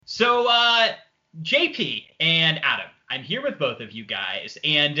So, JP and Adam, I'm here with both of you guys.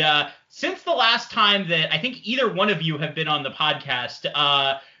 And since the last time that I think either one of you have been on the podcast,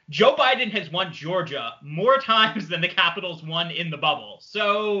 Joe Biden has won Georgia more times than the Capitals won in the bubble.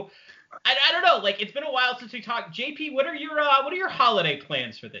 So, I don't know. Like, it's been a while since we talked. JP, what are your holiday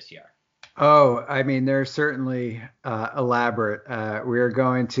plans for this year? Oh, I mean, they're certainly elaborate. We're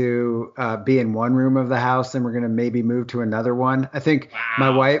going to be in one room of the house, and we're going to maybe move to another one. I think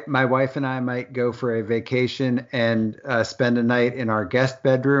Wow. my wife and I might go for a vacation and spend a night in our guest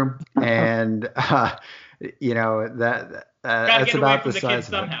bedroom, and Gotta that's get away about from the the kids size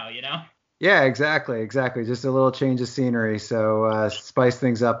of it. somehow, you know? Yeah, exactly. Just a little change of scenery, so spice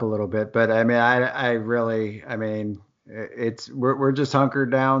things up a little bit. But I mean, I mean, we're just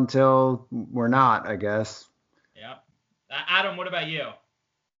hunkered down till we're not, I guess. Yep. Adam, what about you?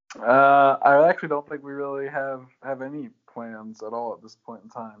 I actually don't think we really have any plans at all at this point in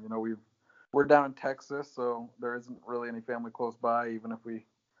time. You know, we're down in Texas, so there isn't really any family close by, even if we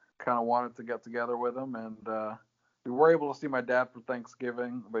kind of wanted to get together with them. And we were able to see my dad for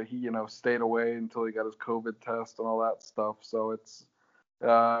Thanksgiving, but he, stayed away until he got his COVID test and all that stuff. So it's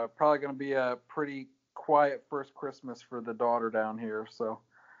probably going to be a pretty quiet first Christmas for the daughter down here. So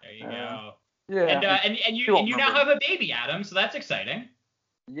There you go. yeah, And you now have a baby, Adam, so that's exciting.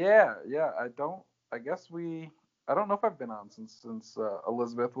 yeah. I don't know if I've been on since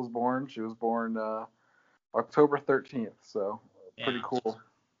Elizabeth was born. She was born October 13th, so pretty Yeah. cool.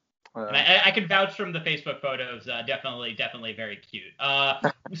 And I can vouch from the Facebook photos. Definitely very cute.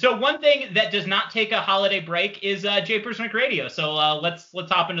 So one thing that does not take a holiday break is Jay Persnick Radio. So let's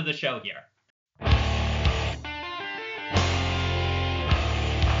hop into the show here.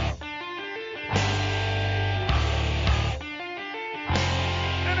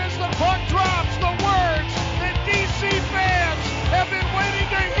 And as the puck drops, the words that DC fans have been waiting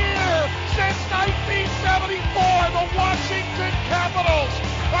to hear since 1974, the Washington Capitals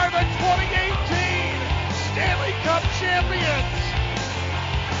are the 2018 Stanley Cup champions.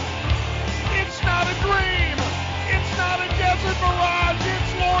 It's not a dream. It's not a desert mirage.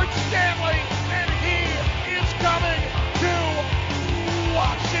 It's Lord Stanley, and he is coming to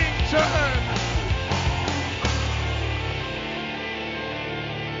Washington.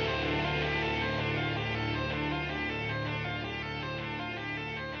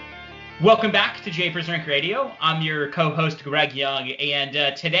 Welcome back to Jay Persnick Radio. I'm your co-host Greg Young,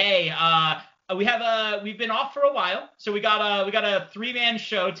 and today we've been off for a while, so we got a three-man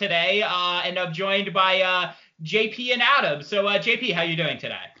show today, and I'm joined by JP and Adam. So JP, how you doing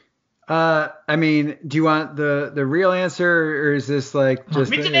today? I mean, do you want the real answer, or is this like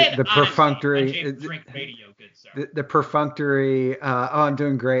just the perfunctory? On Jay Persnick Radio, good sir. The perfunctory. I'm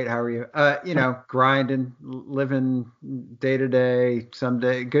doing great. How are you? Grinding, living day to day. Some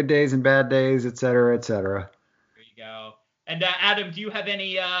day, good days and bad days, et cetera, et cetera. There you go. And Adam, do you have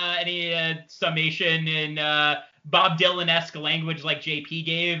any summation in Bob Dylan-esque language like JP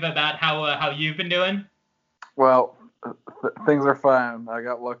gave about how you've been doing? Well, things are fine. I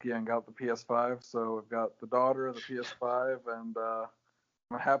got lucky and got the PS5, so I've got the daughter, the PS5, and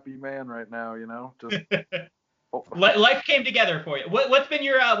I'm a happy man right now. Just Life came together for you. What's been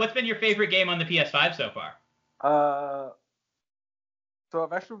your favorite game on the PS5 so far? So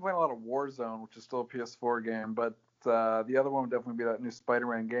I've actually been playing a lot of Warzone, which is still a PS4 game, but the other one would definitely be that new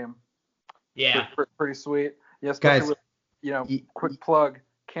Spider-Man game. Yeah. Pretty sweet. Yeah, especially Guys, with, quick plug,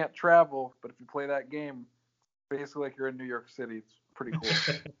 can't travel, but if you play that game, basically like you're in New York City. It's pretty cool.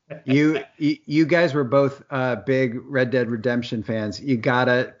 You guys were both big Red Dead Redemption fans. You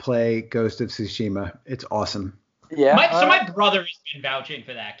gotta play Ghost of Tsushima. It's awesome. Yeah. My brother has been vouching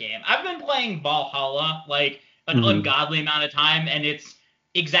for that game. I've been playing Valhalla like an ungodly amount of time, and it's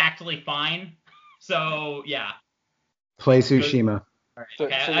exactly fine. So yeah. Play Tsushima. All right,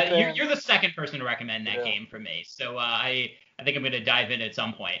 okay. You're the second person to recommend that game for me. So I think I'm going to dive in at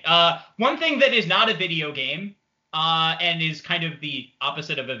some point. One thing that is not a video game, and is kind of the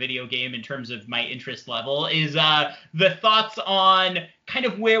opposite of a video game in terms of my interest level, is the thoughts on kind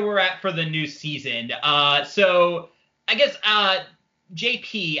of where we're at for the new season. So I guess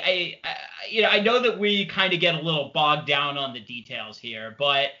JP, I know that we kind of get a little bogged down on the details here,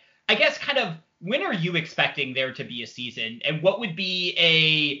 but I guess kind of when are you expecting there to be a season, and what would be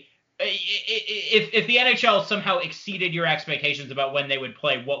if the NHL somehow exceeded your expectations about when they would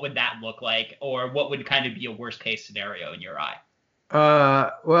play, what would that look like, or what would kind of be a worst case scenario in your eye?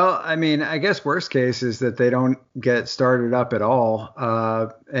 Well, I mean, I guess worst case is that they don't get started up at all.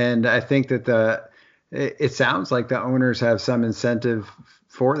 And I think that it sounds like the owners have some incentive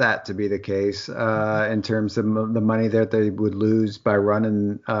for that to be the case in terms of the money that they would lose by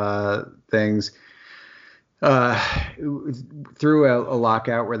running things through a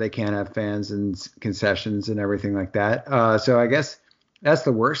lockout where they can't have fans and concessions and everything like that. So I guess that's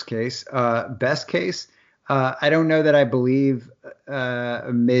the worst case. Best case, I don't know that I believe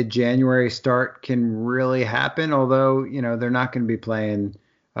a mid-January start can really happen, although, they're not going to be playing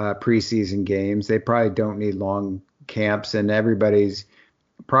preseason games. They probably don't need long camps, and everybody's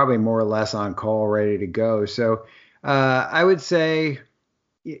probably more or less on call, ready to go. So I would say,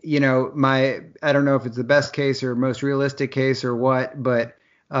 I don't know if it's the best case or most realistic case or what, but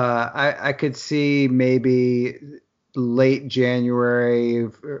I could see maybe late January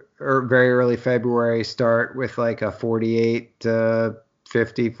or very early February start with like a 48 to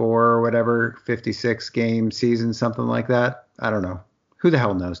 54 or whatever, 56 game season, something like that. I don't know. Who the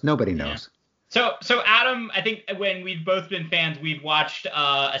hell knows? Nobody knows. Yeah. So Adam, I think when we've both been fans, we've watched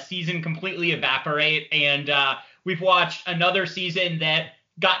a season completely evaporate, and we've watched another season that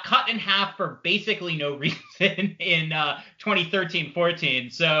got cut in half for basically no reason in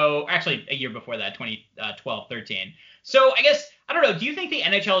 2013-14. So actually a year before that, 2012-13. So I guess, I don't know, do you think the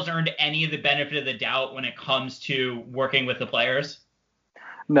NHL has earned any of the benefit of the doubt when it comes to working with the players?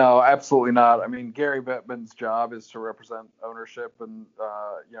 No, absolutely not. I mean, Gary Bettman's job is to represent ownership, and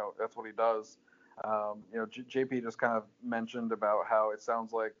that's what he does. JP just kind of mentioned about how it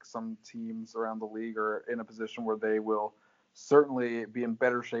sounds like some teams around the league are in a position where they will certainly be in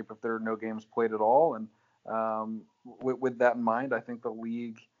better shape if there are no games played at all. And with that in mind, I think the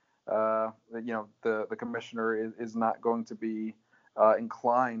league, the commissioner is not going to be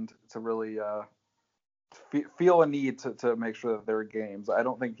inclined to really feel a need to make sure that there are games. I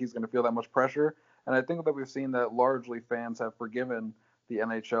don't think he's going to feel that much pressure, and I think that we've seen that largely fans have forgiven the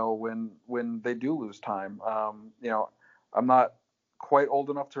NHL when they do lose time. I'm not quite old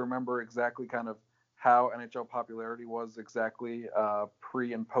enough to remember exactly kind of how NHL popularity was exactly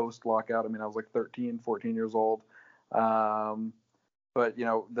pre and post lockout. I mean, I was like 13, 14 years old. But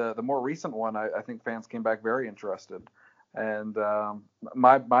the more recent one, I think fans came back very interested. And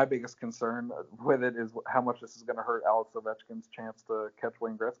my biggest concern with it is how much this is going to hurt Alex Ovechkin's chance to catch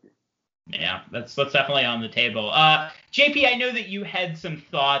Wayne Gretzky. Yeah, that's definitely on the table. JP, I know that you had some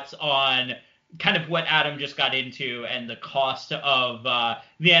thoughts on kind of what Adam just got into and the cost of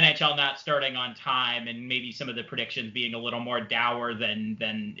the NHL not starting on time, and maybe some of the predictions being a little more dour than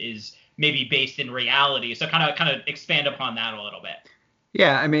is maybe based in reality. So kind of expand upon that a little bit.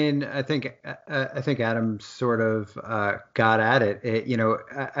 Yeah, I mean, I think Adam sort of got at it.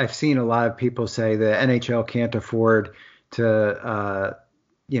 I've seen a lot of people say the NHL can't afford to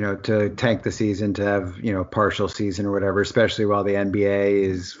tank the season, to have, partial season or whatever, especially while the NBA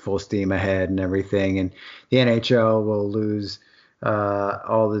is full steam ahead and everything. And the NHL will lose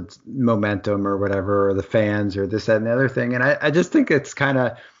all the momentum or whatever, or the fans or this, that, and the other thing. And I just think it's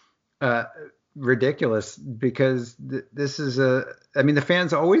kind of ridiculous, because this is the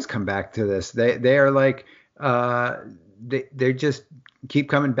fans always come back to this. They are like, they just keep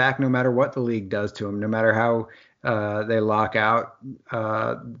coming back no matter what the league does to them, no matter how they lock out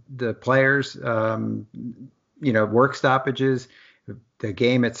the players, work stoppages, the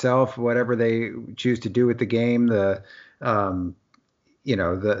game itself, whatever they choose to do with the game, the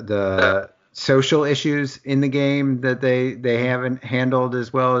social issues in the game that they haven't handled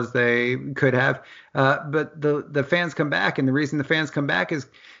as well as they could have. But the fans come back, and the reason the fans come back is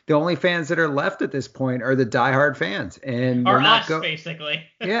the only fans that are left at this point are the diehard fans, and are us basically.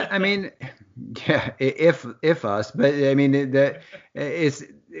 Yeah, I mean, yeah, if us, but I mean it's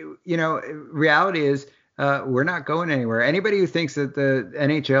reality is we're not going anywhere. Anybody who thinks that the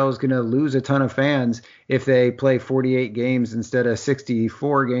NHL is going to lose a ton of fans if they play 48 games instead of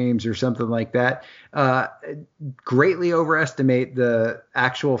 64 games or something like that, greatly overestimate the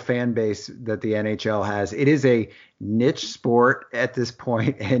actual fan base that the NHL has. It is a niche sport at this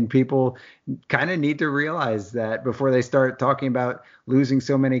point, and people kind of need to realize that before they start talking about losing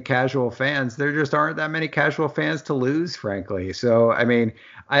so many casual fans. There just aren't that many casual fans to lose, frankly. So, I mean,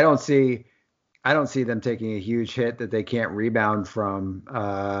 I don't see them taking a huge hit that they can't rebound from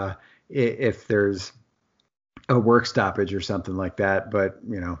if there's a work stoppage or something like that. But,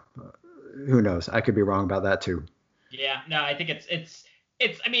 who knows? I could be wrong about that too. Yeah, no, I think it's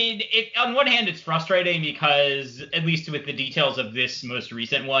I mean, on one hand, it's frustrating because, at least with the details of this most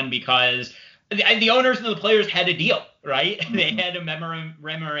recent one, because the owners and the players had a deal, right? Mm-hmm. They had a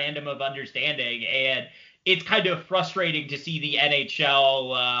memorandum of understanding, and it's kind of frustrating to see the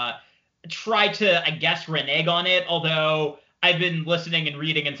NHL try to, I guess, renege on it, although I've been listening and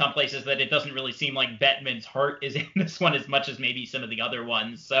reading in some places that it doesn't really seem like Bettman's heart is in this one as much as maybe some of the other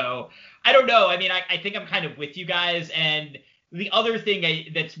ones. So I don't know. I mean, I think I'm kind of with you guys. And the other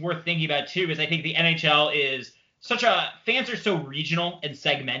thing that's worth thinking about too is I think the NHL is fans are so regional and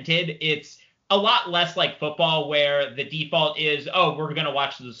segmented. It's a lot less like football where the default is, oh, we're going to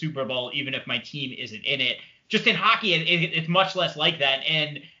watch the Super Bowl even if my team isn't in it. Just in hockey, it's much less like that.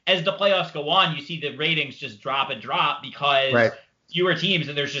 And as the playoffs go on, you see the ratings just drop because fewer teams,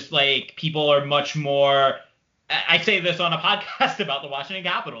 and there's just like people are much more. I say this on a podcast about the Washington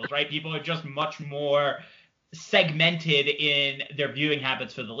Capitals, right? People are just much more segmented in their viewing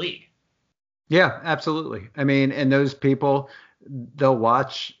habits for the league. Yeah, absolutely. I mean, and those people, they'll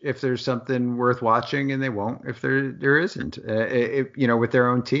watch if there's something worth watching, and they won't if there isn't. With their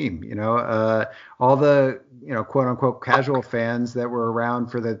own team. All the quote unquote casual fans that were around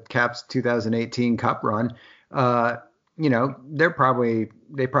for the Caps 2018 Cup run, they probably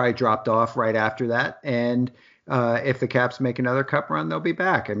dropped off right after that. And if the Caps make another Cup run, they'll be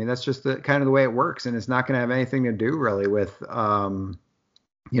back. I mean, that's just the kind of the way it works, and it's not going to have anything to do really with a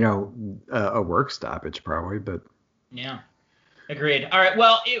work stoppage probably, but yeah. Agreed. All right.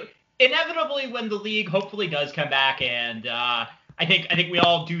 Well, inevitably, when the league hopefully does come back, and I think we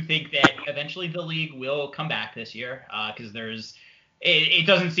all do think that eventually the league will come back this year, because it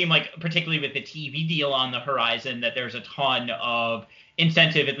doesn't seem like, particularly with the TV deal on the horizon, that there's a ton of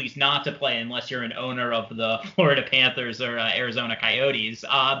incentive, at least not to play, unless you're an owner of the Florida Panthers or Arizona Coyotes.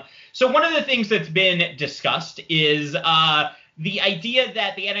 So one of the things that's been discussed is the idea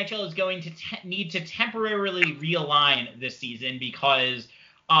that the NHL is going to need to temporarily realign this season because,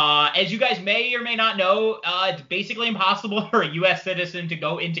 as you guys may or may not know, it's basically impossible for a U.S. citizen to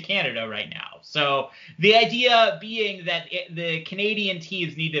go into Canada right now. So the idea being that the Canadian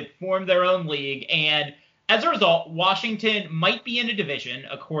teams need to form their own league, and as a result, Washington might be in a division,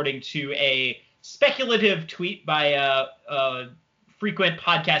 according to a speculative tweet by frequent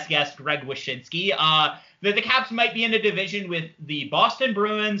podcast guest Greg Wyshynski, that the Caps might be in a division with the Boston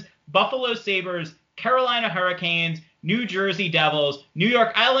Bruins, Buffalo Sabres, Carolina Hurricanes, New Jersey Devils, New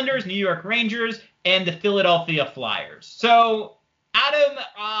York Islanders, New York Rangers, and the Philadelphia Flyers. So, Adam,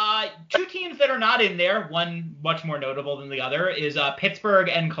 two teams that are not in there, one much more notable than the other, is Pittsburgh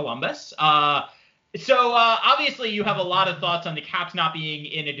and Columbus. So obviously you have a lot of thoughts on the Caps not being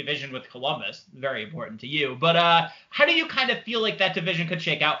in a division with Columbus. Very important to you. But how do you kind of feel like that division could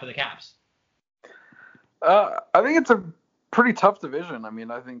shake out for the Caps? I think it's a pretty tough division. I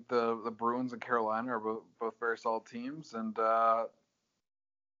mean, I think the Bruins and Carolina are both very solid teams. And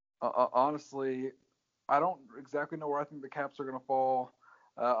honestly, I don't exactly know where I think the Caps are going to fall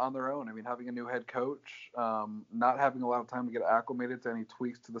on their own. I mean, having a new head coach, not having a lot of time to get acclimated to any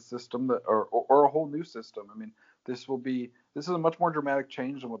tweaks to the system or a whole new system. I mean, this is a much more dramatic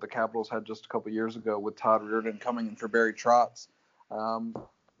change than what the Capitals had just a couple years ago with Todd Reirden coming in for Barry Trotz.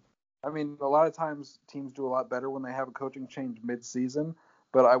 I mean, a lot of times teams do a lot better when they have a coaching change mid-season,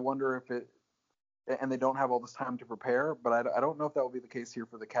 but I wonder if and they don't have all this time to prepare, but I don't know if that will be the case here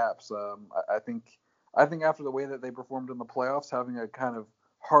for the Caps. I think after the way that they performed in the playoffs, having a kind of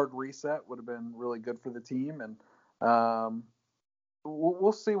hard reset would have been really good for the team, and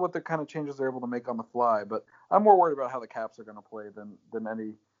we'll see what the kind of changes they're able to make on the fly. But I'm more worried about how the Caps are going to play than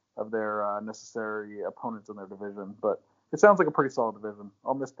any of their necessary opponents in their division. But it sounds like a pretty solid division.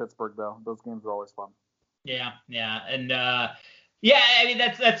 I'll miss Pittsburgh though; those games are always fun. Yeah, and I mean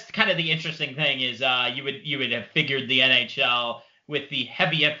that's kind of the interesting thing is you would have figured the NHL, with the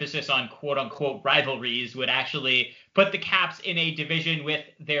heavy emphasis on quote-unquote rivalries, would actually put the Caps in a division with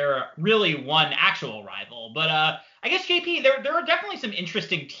their really one actual rival. But I guess, JP, there are definitely some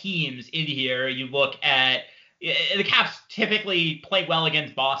interesting teams in here. You look at the Caps typically play well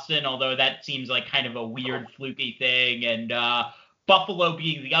against Boston, although that seems like kind of a weird, fluky thing. And Buffalo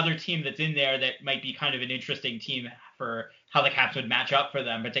being the other team that's in there that might be kind of an interesting team for how the Caps would match up for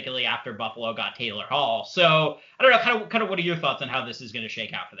them, particularly after Buffalo got Taylor Hall. So I don't know, kind of what are your thoughts on how this is going to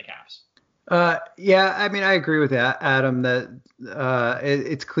shake out for the Caps? Yeah, I mean, I agree with that, Adam, that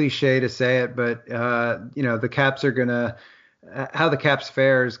it's cliche to say it, but the Caps are going to how the Caps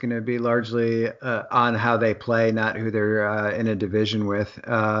fare is going to be largely on how they play, not who they're in a division with.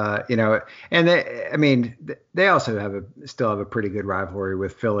 And they also still have a pretty good rivalry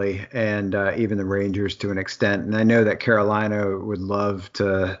with Philly and even the Rangers to an extent. And I know that Carolina would love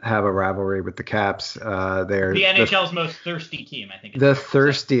to have a rivalry with the Caps. They're the NHL's most thirsty team, I think. The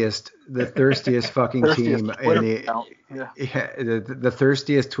thirstiest fucking team in the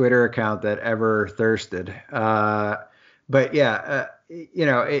thirstiest Twitter account that ever thirsted. But yeah,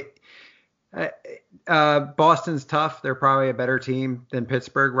 Boston's tough. They're probably a better team than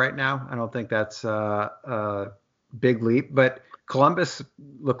Pittsburgh right now. I don't think that's a big leap, but Columbus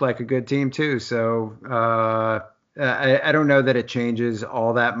looked like a good team too. So I don't know that it changes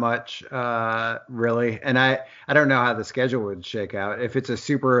all that much, really. And I don't know how the schedule would shake out. If it's a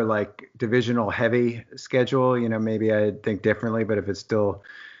super like divisional heavy schedule, maybe I'd think differently. But if it's still,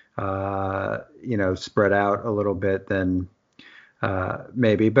 spread out a little bit, then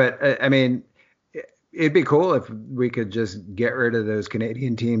maybe. But I mean, it'd be cool if we could just get rid of those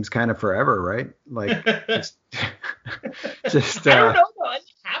Canadian teams kind of forever, right? Like, just I don't know though. As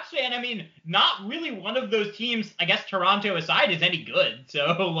a Caps fan, I mean, not really one of those teams, I guess Toronto aside, is any good.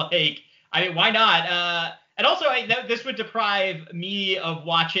 So, like, I mean, why not? And also, this would deprive me of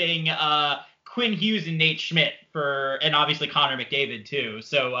watching Quinn Hughes and Nate Schmidt and obviously Connor McDavid too.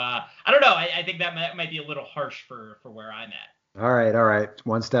 So, I don't know. I think that might be a little harsh for where I'm at. All right.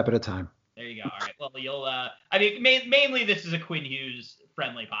 One step at a time. There you go. All right. Well, you'll. I mean, mainly this is a Quinn Hughes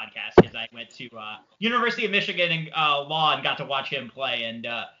friendly podcast because I went to University of Michigan and law and got to watch him play, and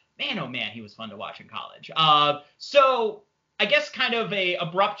man, oh man, he was fun to watch in college. So I guess kind of a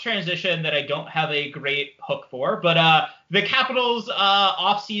abrupt transition that I don't have a great hook for, but the Capitals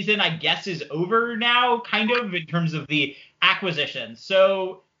off season I guess is over now, kind of in terms of the acquisition.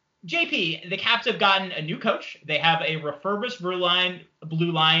 So. JP, the Caps have gotten a new coach. They have a refurbished blue line,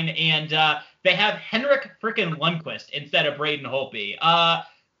 and they have Henrik frickin' Lundqvist instead of Braden Holtby.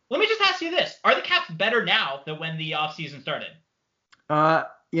 Let me just ask you this. Are the Caps better now than when the offseason started? I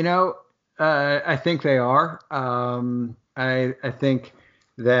think they are. I think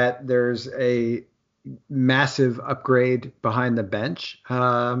that there's a massive upgrade behind the bench.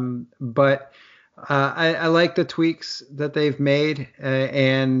 But I like the tweaks that they've made,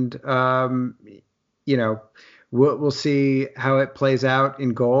 and we'll see how it plays out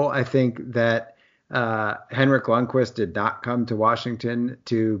in goal. I think that Henrik Lundqvist did not come to Washington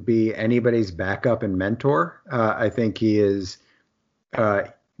to be anybody's backup and mentor. I think he is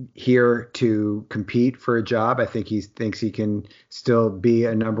here to compete for a job. I think he thinks he can still be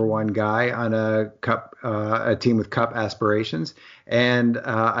a number one guy on a team with cup aspirations. And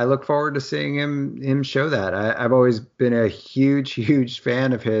I look forward to seeing him show that. I've always been a huge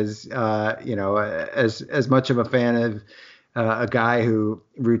fan of his, as much of a fan of a guy who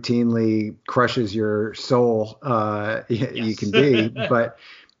routinely crushes your soul you can be. But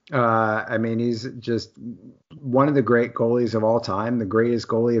I mean, he's just one of the great goalies of all time, the greatest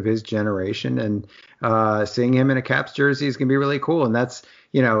goalie of his generation. And seeing him in a Caps jersey is going to be really cool. And that's,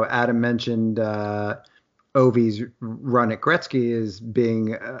 Adam mentioned Ovi's run at Gretzky as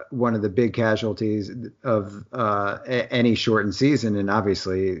being one of the big casualties of any shortened season. And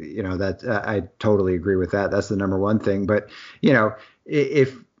obviously, that I totally agree with that. That's the number one thing. But,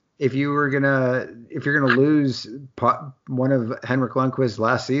 if you're gonna lose one of Henrik Lundqvist's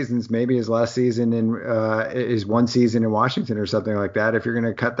last seasons, maybe his last season in his one season in Washington or something like that, if you're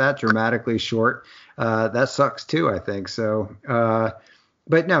gonna cut that dramatically short, that sucks too, I think. So,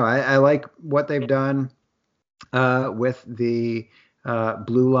 but no, I like what they've done with the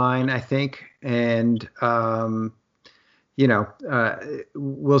blue line, I think, and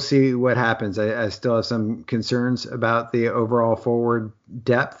we'll see what happens. I still have some concerns about the overall forward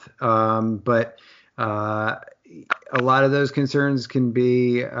depth, but a lot of those concerns can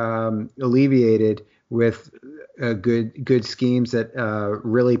be alleviated with good schemes that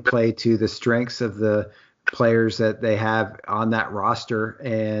really play to the strengths of the players that they have on that roster.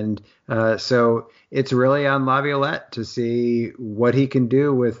 And so it's really on Laviolette to see what he can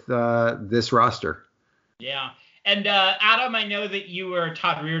do with this roster. Yeah. And Adam, I know that you were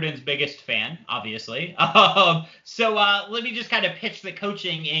Todd Reirden's biggest fan, obviously. So let me just kind of pitch the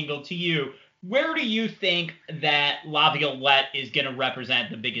coaching angle to you. Where do you think that Laviolette is going to represent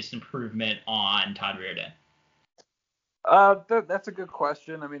the biggest improvement on Todd Reirden? That's a good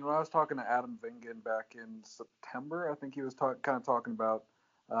question. I mean, when I was talking to Adam Vingan back in September, I think he was kind of talking about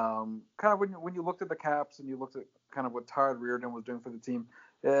kind of when you looked at the Caps and you looked at kind of what Todd Reirden was doing for the team,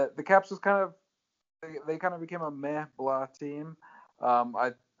 the Caps was kind of they kind of became a meh blah team.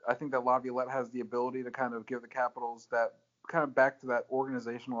 I think that Laviolette has the ability to kind of give the Capitals that kind of back to that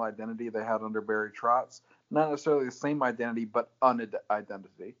organizational identity they had under Barry Trotz. Not necessarily the same identity, but an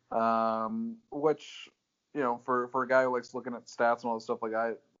identity. Which, for a guy who likes looking at stats and all this stuff like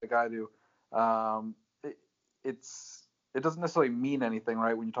I do, it doesn't necessarily mean anything,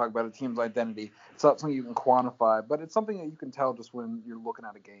 right? When you talk about a team's identity, it's not something you can quantify, but it's something that you can tell just when you're looking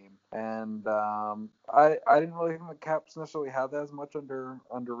at a game. And I didn't really think the Caps necessarily had that as much under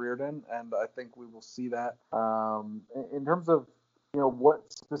Reirden, and I think we will see that. In terms of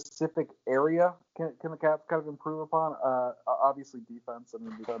what specific area can the Caps kind of improve upon? Obviously defense. I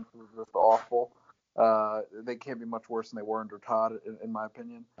mean, defense is just awful. They can't be much worse than they were under Todd, in my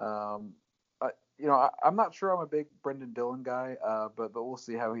opinion. I'm not sure I'm a big Brendan Dillon guy, but we'll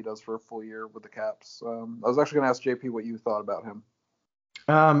see how he does for a full year with the Caps. I was actually going to ask JP what you thought about him.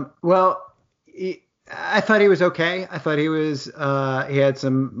 I thought he was okay. I thought he had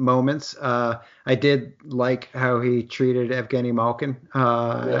some moments. I did like how he treated Evgeny Malkin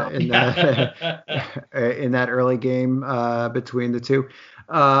in that early game between the two.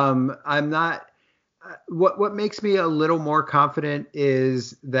 I'm not. What makes me a little more confident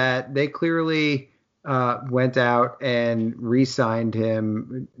is that they clearly went out and re-signed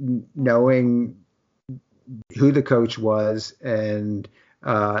him, knowing who the coach was and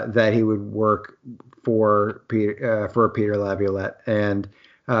that he would work for Peter Laviolette, and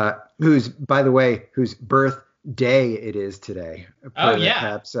whose birthday it is today.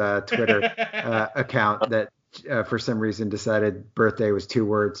 Caps Twitter account that for some reason decided birthday was 2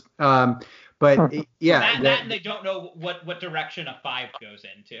 words. But yeah, that and they don't know what direction a 5 goes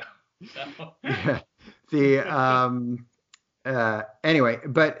into. So. Anyway,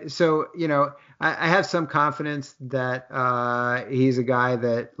 but so I have some confidence that he's a guy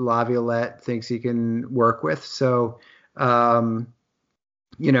that Laviolette thinks he can work with. So it'll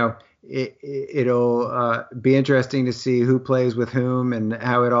be interesting to see who plays with whom and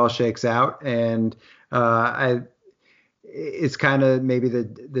how it all shakes out. And it's kind of maybe the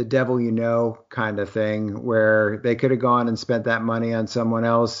devil kind of thing, where they could have gone and spent that money on someone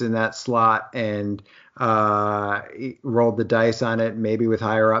else in that slot and rolled the dice on it, maybe with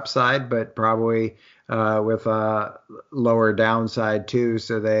higher upside, but probably with a lower downside too.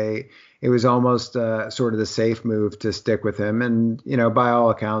 So it was almost sort of the safe move to stick with him. And, by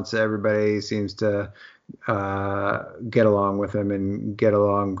all accounts, everybody seems to get along with him and get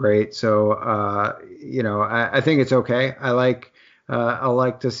along great. So, I think it's okay. I like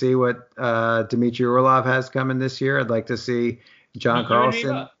to see what Dmitry Orlov has coming this year. I'd like to see John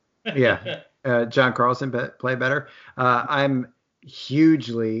Carlson. John Carlson play better. I'm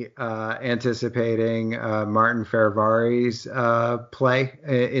hugely anticipating Martin Fehervari's play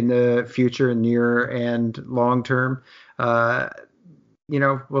in the future, near and long term.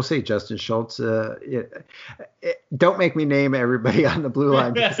 We'll see. Justin Schultz. Don't make me name everybody on the blue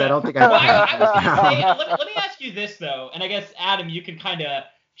line, because I don't think I can. Let me ask you this, though, and I guess, Adam, you can kind of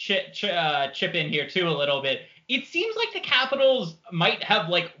chip in here, too, a little bit. It seems like the Capitals might have,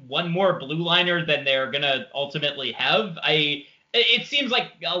 one more blue liner than they're going to ultimately have. It seems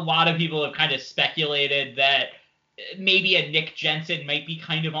like a lot of people have kind of speculated that maybe a Nick Jensen might be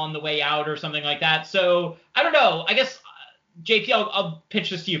kind of on the way out or something like that. So, I don't know. I guess, JP, I'll pitch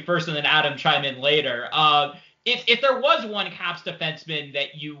this to you first and then Adam chime in later. If there was one Caps defenseman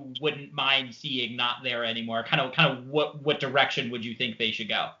that you wouldn't mind seeing not there anymore, kind of what direction would you think they should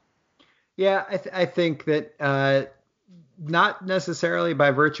go? Yeah, I think that not necessarily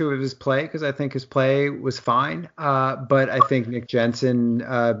by virtue of his play, because I think his play was fine, but I think Nick Jensen,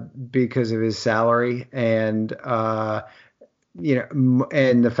 because of his salary and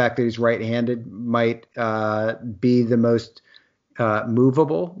and the fact that he's right-handed, might be the most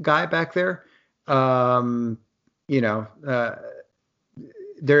movable guy back there. They're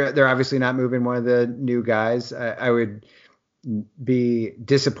obviously not moving one of the new guys. I would be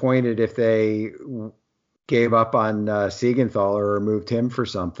disappointed if they gave up on Siegenthaler or moved him for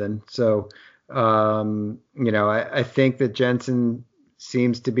something. So, I think that Jensen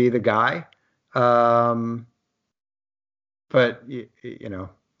seems to be the guy. But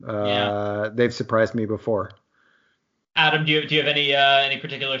they've surprised me before. Adam, do you have any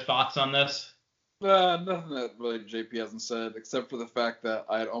particular thoughts on this? Nothing that really JP hasn't said, except for the fact that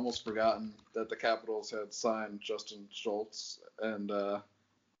I had almost forgotten that the Capitals had signed Justin Schultz, and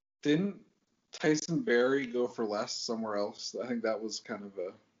didn't Tyson Barrie go for less somewhere else? I think that was kind of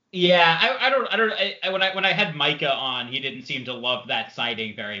a. Yeah, when I had Micah on, he didn't seem to love that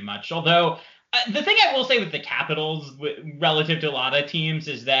signing very much. Although the thing I will say with the Capitals, relative to a lot of teams,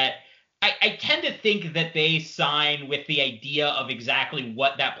 is that I tend to think that they sign with the idea of exactly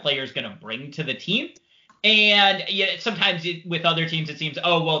what that player is going to bring to the team. And sometimes with other teams, it seems,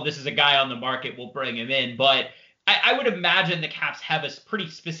 oh, well, this is a guy on the market, we'll bring him in. But I would imagine the Caps have a pretty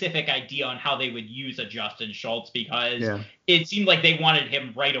specific idea on how they would use a Justin Schultz, because it seemed like they wanted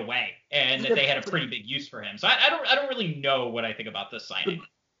him right away and that they had a pretty big use for him. So I don't really know what I think about this signing.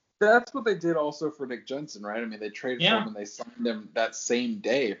 That's what they did also for Nick Jensen, right? I mean, they traded for him and they signed him that same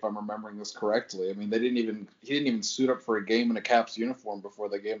day, if I'm remembering this correctly. I mean, he didn't even suit up for a game in a Caps uniform before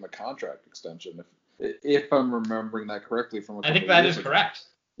they gave him a contract extension. if I'm remembering that correctly from a couple I think that years is ago. Correct.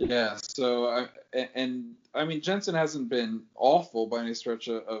 Yeah, so I mean Jensen hasn't been awful by any stretch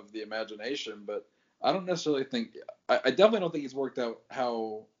of the imagination, but I don't necessarily think I definitely don't think he's worked out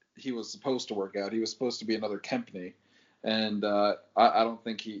how he was supposed to work out. He was supposed to be another Kempney, and I don't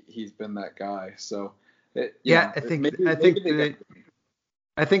think he's been that guy. So I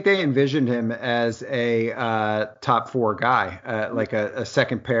think they envisioned him as a top 4 guy, like a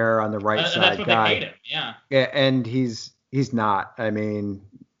second pair on the right side that's what guy. They paid him, yeah. And he's not. I mean,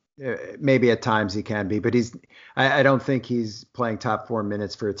 maybe at times he can be, but I don't think he's playing top 4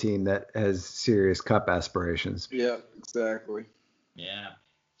 minutes for a team that has serious cup aspirations. Yeah, exactly. Yeah.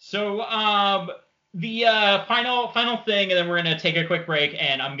 So the final thing, and then we're gonna take a quick break,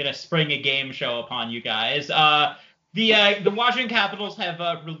 and I'm gonna spring a game show upon you guys. The Washington Capitals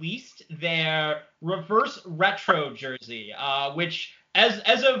have released their reverse retro jersey, which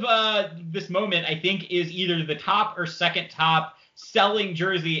as of this moment, I think is either the top or second top selling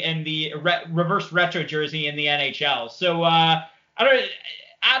jersey in the reverse retro jersey in the NHL. So I don't know,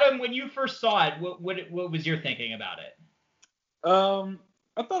 Adam, when you first saw it, what was your thinking about it?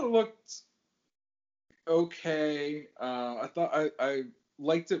 I thought it looked okay. I thought I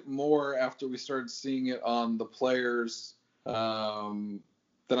liked it more after we started seeing it on the players than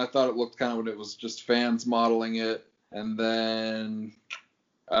I thought it looked kind of when it was just fans modeling it. And then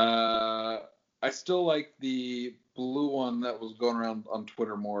I still like the blue one that was going around on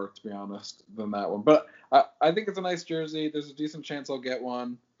Twitter more, to be honest, than that one. But I think it's a nice jersey. There's a decent chance I'll get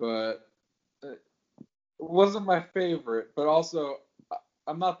one, but it wasn't my favorite. But also,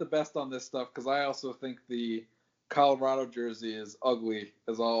 I'm not the best on this stuff because I also think the Colorado jersey is ugly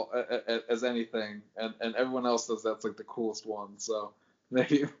as anything, and everyone else says that's like the coolest one. So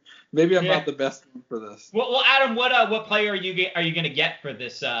maybe I'm not the best one for this. Well, Adam, what player are you gonna get for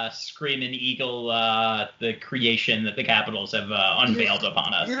this Screaming Eagle, the creation that the Capitals have unveiled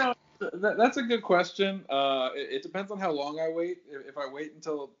upon us? You know, that's a good question. It depends on how long I wait. If I wait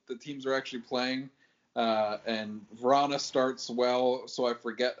until the teams are actually playing, and Vrana starts well, so I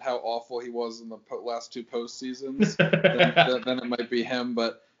forget how awful he was in the last 2 postseasons, then it might be him.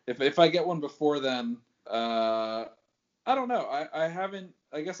 But if I get one before then, I don't know. I haven't.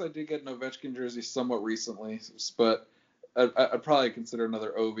 I guess I did get an Ovechkin jersey somewhat recently, but I'd probably consider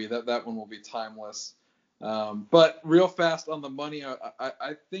another Ovi. That one will be timeless. But real fast on the money,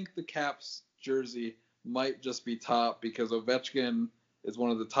 I think the Caps jersey might just be top because Ovechkin is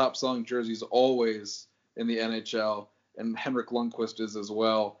one of the top selling jerseys always in the NHL, and Henrik Lundqvist is as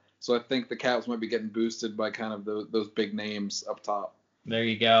well. So I think the Caps might be getting boosted by kind of those big names up top. There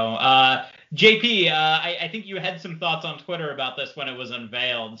you go. JP, I think you had some thoughts on Twitter about this when it was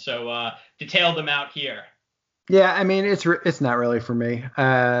unveiled, so detail them out here. Yeah, I mean, it's not really for me.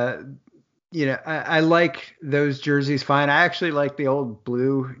 I like those jerseys fine. I actually like the old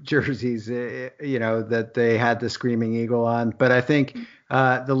blue jerseys, that they had the Screaming Eagle on. But I think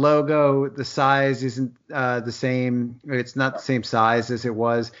the logo, the size isn't the same. It's not the same size as it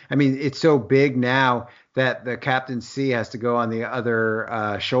was. I mean, it's so big now that the Captain C has to go on the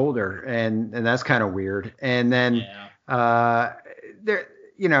other shoulder, and that's kind of weird. And then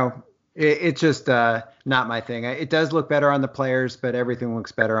it's just not my thing. It does look better on the players, but everything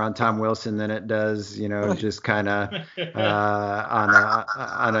looks better on Tom Wilson than it does, just kind of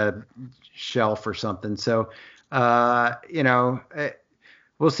on a shelf or something. So,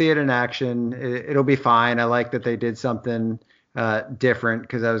 we'll see it in action. It'll be fine. I like that they did something different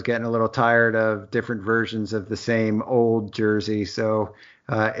because I was getting a little tired of different versions of the same old jersey. So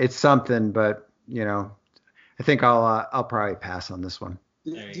it's something, but I think I'll probably pass on this one.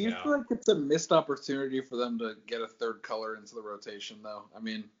 Do you feel like it's a missed opportunity for them to get a third color into the rotation, though? I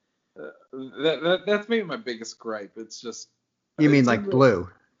mean, that's maybe my biggest gripe. It's just you mean like blue?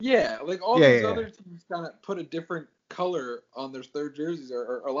 Yeah, like all these other teams kind of put a different color on their third jerseys,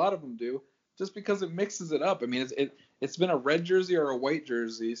 or a lot of them do, just because it mixes it up. I mean, it's been a red jersey or a white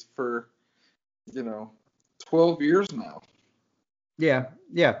jersey for 12 years now. Yeah,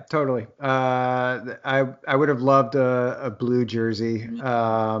 totally. I would have loved a blue jersey.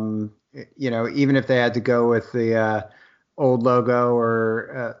 Even if they had to go with the old logo,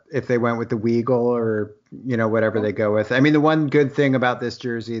 or if they went with the Weagle, or whatever they go with. I mean, the one good thing about this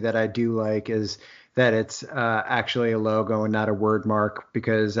jersey that I do like is that it's actually a logo and not a word mark,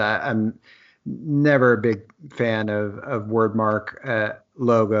 because I'm never a big fan of word mark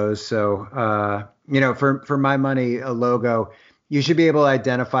logos. So for my money, a logo. You should be able to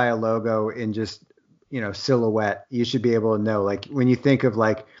identify a logo in just, silhouette. You should be able to know, like when you think of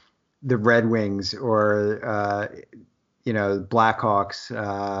like the Red Wings or, Blackhawks,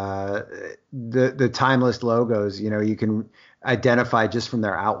 the timeless logos, you can identify just from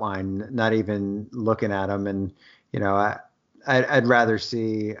their outline, not even looking at them. And, I'd rather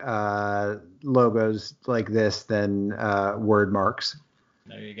see logos like this than word marks.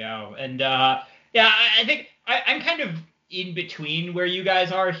 There you go. And I think I'm kind of in between where you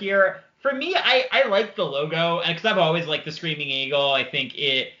guys are here. For me, I like the logo because I've always liked the Screaming Eagle. I think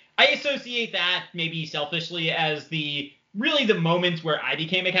I associate that maybe selfishly as the moments where I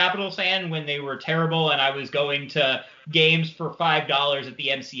became a Capitals fan, when they were terrible and I was going to games for $5 at the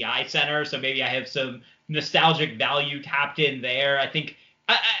MCI Center. So maybe I have some nostalgic value tapped in there. I think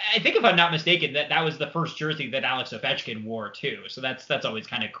if I'm not mistaken, that was the first jersey that Alex Ovechkin wore too. So that's always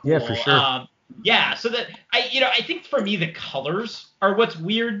kind of cool. Yeah, for sure. So that I think for me the colors are what's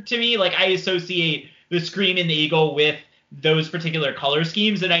weird to me. Like I associate the Scream and the Eagle with those particular color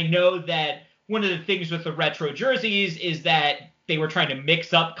schemes, and I know that one of the things with the retro jerseys is that they were trying to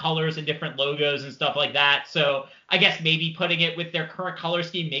mix up colors and different logos and stuff like that. So I guess maybe putting it with their current color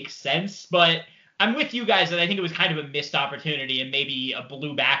scheme makes sense, but I'm with you guys that I think it was kind of a missed opportunity, and maybe a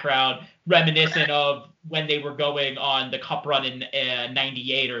blue background reminiscent of when they were going on the Cup run in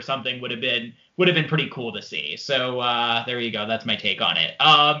 '98 or something would have been pretty cool to see. So there you go. That's my take on it.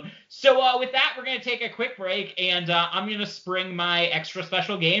 So with that, we're going to take a quick break, and I'm going to spring my extra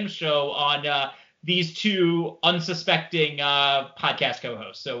special game show on these two unsuspecting podcast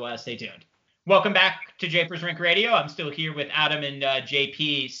co-hosts. So stay tuned. Welcome back to Japers Rink Radio. I'm still here with Adam and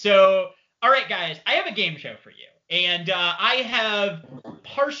JP. So, all right, guys, I have a game show for you. And I have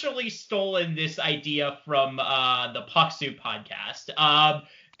partially stolen this idea from the Puck Soup podcast.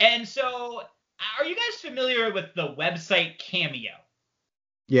 And so, are you guys familiar with the website Cameo?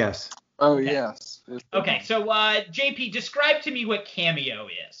 Yes. Oh, okay. Yes. Okay, so JP, describe to me what Cameo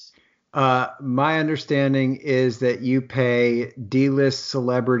is. My understanding is that you pay D-list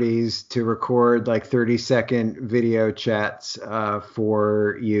celebrities to record like 30-second video chats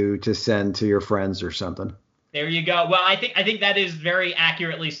for you to send to your friends or something. There you go. Well, I think that is very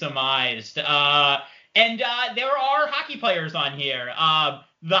accurately surmised. And there are hockey players on here.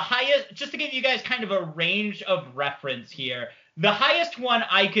 The highest, just to give you guys kind of a range of reference here, the highest one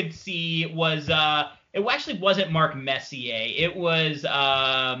I could see was it actually wasn't Mark Messier. It was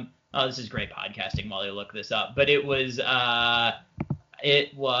oh, this is great podcasting while I look this up. But it was Mike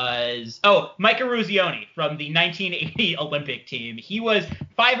Eruzione from the 1980 Olympic team. He was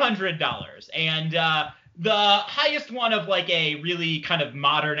 $500. And the highest one of like a really kind of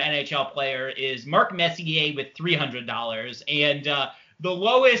modern NHL player is Mark Messier with $300. And the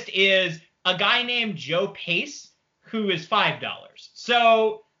lowest is a guy named Joe Pace, who is $5.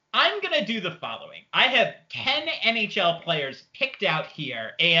 So I'm going to do the following. I have 10 NHL players picked out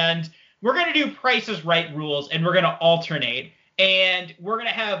here, and we're going to do Price is Right rules, and we're going to alternate. And we're going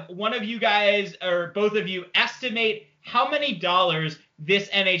to have one of you guys, or both of you, estimate how many dollars this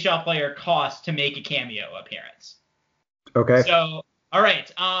NHL player costs to make a cameo appearance. Okay. So, all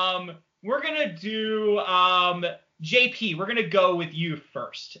right. We're going to do JP. We're going to go with you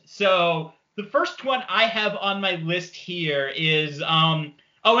first. So the first one I have on my list here is and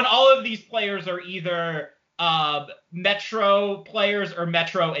all of these players are either Metro players or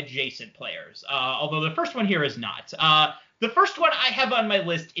Metro adjacent players, although the first one here is not. The first one I have on my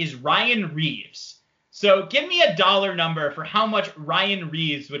list is Ryan Reeves. So give me a dollar number for how much Ryan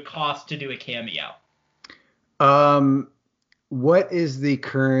Reeves would cost to do a cameo. What is the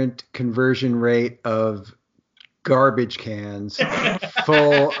current conversion rate of garbage cans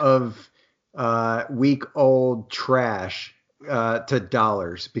full of week-old trash to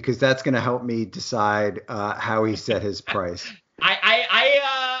dollars? Because that's going to help me decide how he set his price.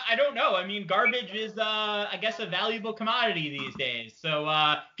 I don't know. I mean, garbage is I guess a valuable commodity these days.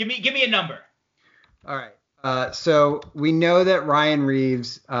 So give me a number. All right. So we know that Ryan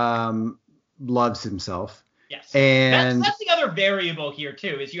Reeves loves himself. Yes. And that's the other variable here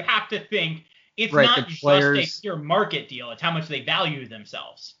too, is you have to think it's right, not just a pure market deal. It's how much they value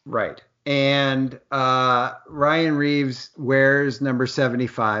themselves. Right. And Ryan Reeves wears number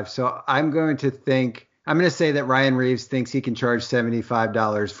 75. So I'm going to say that Ryan Reeves thinks he can charge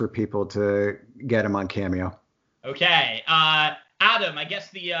 $75 for people to get him on Cameo. Okay. Adam, I guess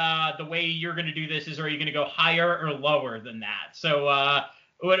the way you're going to do this is, are you going to go higher or lower than that? So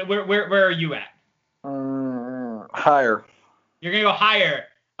where are you at? Higher. You're going to go higher.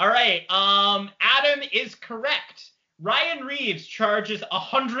 All right. Adam is correct. Ryan Reeves charges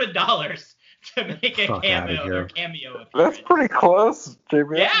 $100 to make a cameo appearance. That's pretty close,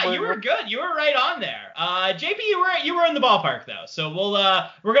 JP. Yeah, you were good. You were right on there. JP, you were in the ballpark though. So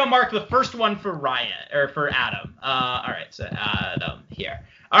we're gonna mark the first one for Adam. All right, so Adam here.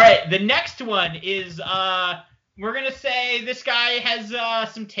 All right, the next one is we're gonna say this guy has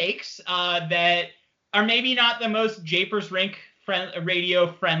some takes that are maybe not the most Japers Rink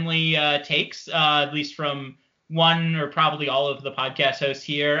radio friendly takes, at least from one or probably all of the podcast hosts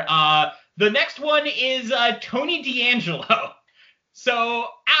here. The next one is Tony D'Angelo. So,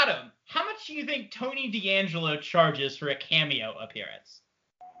 Adam, how much do you think Tony D'Angelo charges for a cameo appearance?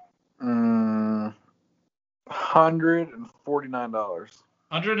 $149.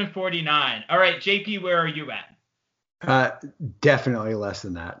 $149. All right, JP, where are you at? Definitely less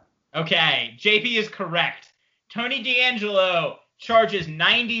than that. Okay, JP is correct. Tony D'Angelo charges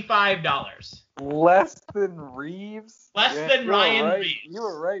 $95. Less than Reeves? Less than Ryan Reeves. You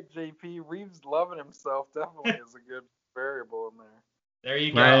were right, JP. Reeves loving himself definitely is a good variable in there. There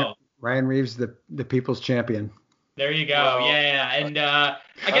you go. Ryan Reeves, the people's champion. There you go. Well, yeah. And I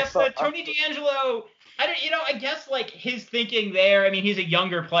guess Tony D'Angelo, I guess like his thinking there, I mean, he's a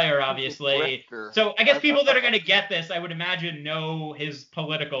younger player, obviously. So I guess people that are going to get this, I would imagine, know his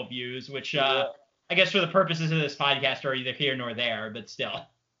political views, which I guess for the purposes of this podcast are either here nor there, but still.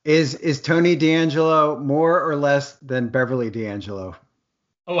 Is Tony D'Angelo more or less than Beverly D'Angelo?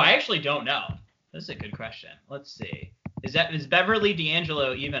 Oh, I actually don't know. That's a good question. Let's see. Is Beverly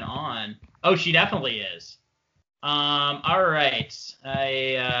D'Angelo even on? Oh, she definitely is. All right.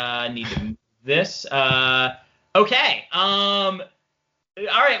 I need to move this. Okay. All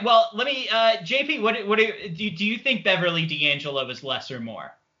right. Well, let me. JP, what do you think Beverly D'Angelo is less or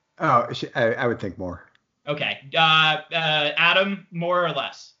more? Oh, I would think more. Okay. Adam, more or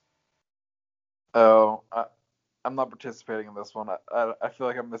less? Oh, I'm not participating in this one. I feel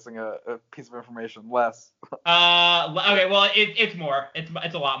like I'm missing a piece of information. Less. Okay, well, it's more.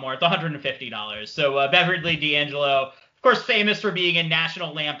 It's a lot more. It's $150. So Beverly D'Angelo, of course, famous for being in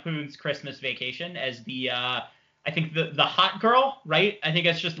National Lampoon's Christmas Vacation as the I think the hot girl, right? I think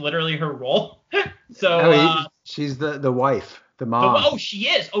that's just literally her role. So she's the wife, the mom. Oh, she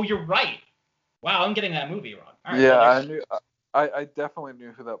is. Oh, you're right. Wow, I'm getting that movie wrong. All right, yeah, I knew. I definitely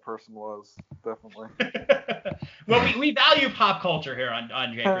knew who that person was. Definitely. Well, we value pop culture here on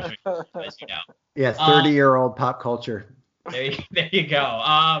Japers, as you know. Yeah, 30-year-old pop culture. There you go.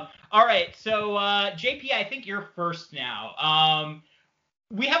 All right, so JP, I think you're first now.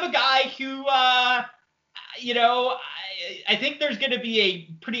 We have a guy who, I think there's going to be a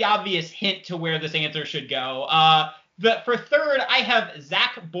pretty obvious hint to where this answer should go. For third, I have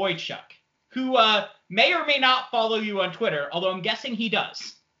Zach Boychuk, who may or may not follow you on Twitter, although I'm guessing he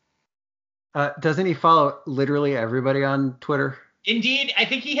does. Doesn't he follow literally everybody on Twitter? Indeed, I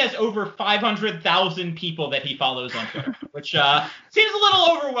think he has over 500,000 people that he follows on Twitter, which seems a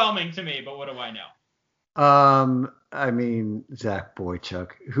little overwhelming to me, but what do I know? I mean, Zach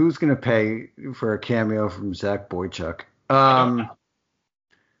Boychuk. Who's going to pay for a cameo from Zach Boychuk? I don't know.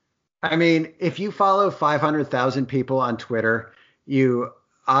 I mean, if you follow 500,000 people on Twitter, you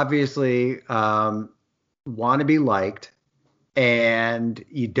obviously want to be liked, and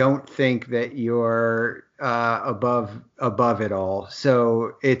you don't think that you're above it all.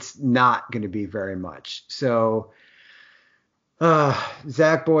 So it's not going to be very much. So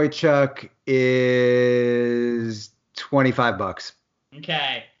Zach Boychuk is $25.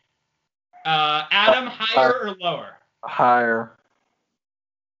 Okay. Adam, higher or lower? Higher.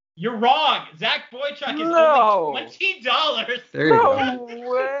 You're wrong. Zach Boychuk is only $20. There you go. No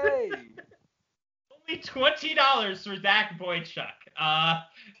way. Only $20 for Zach Boychuk.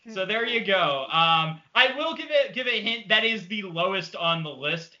 So there you go. I will give a hint. That is the lowest on the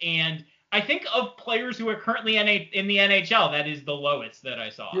list, and I think of players who are currently in the NHL, that is the lowest that I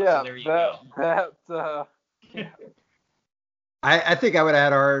saw. Yeah, so there you go. I think I would have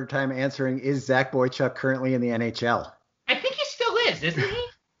had a hard time answering, is Zach Boychuk currently in the NHL? I think he still is, isn't he?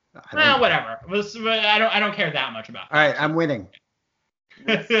 Well, whatever. I don't care that much about that. All right, I'm winning.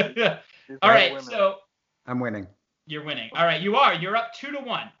 All right, so I'm winning. You're winning. All right, you are. You're up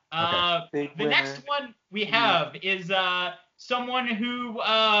 2-1. Okay. The next one we have is someone who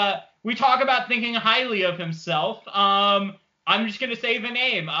we talk about thinking highly of himself. I'm just going to say the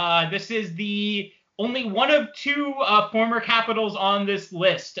name. This is the only one of two former Capitals on this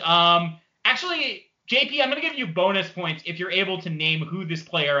list. Actually, JP, I'm going to give you bonus points if you're able to name who this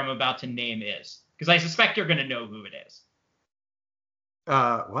player I'm about to name is, because I suspect you're going to know who it is.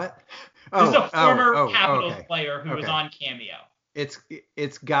 What? This is a former Capitals player who was on Cameo. It's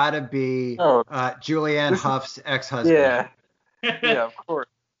got to be Julianne Hough's ex-husband. Yeah, of course.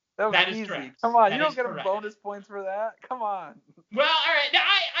 That was easy. Correct. Come on, you don't get a bonus points for that. Come on. Well, all right. Now,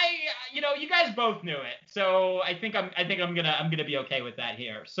 you guys both knew it, so I think I'm gonna be okay with that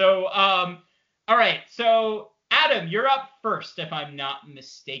here. So, all right. So, Adam, you're up first, if I'm not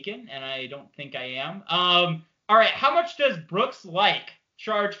mistaken, and I don't think I am. All right. How much does Brooks Laich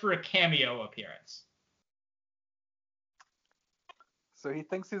charge for a cameo appearance? So he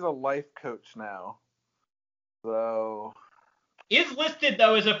thinks he's a life coach now. So. Is listed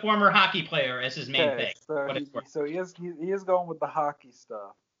though as a former hockey player as his main thing. So he is going with the hockey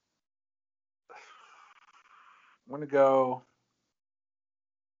stuff. I'm gonna go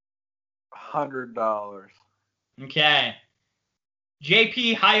 $100. Okay.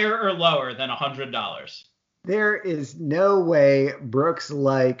 JP, higher or lower than $100? There is no way Brooks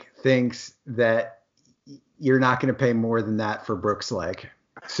Laich thinks that you're not going to pay more than that for Brooks Laich.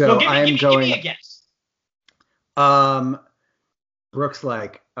 So give me a guess. Brooks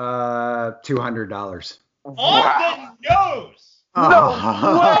Laich, $200. On the nose.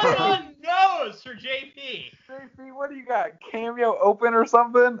 On the nose for JP. JP, what do you got? Cameo open or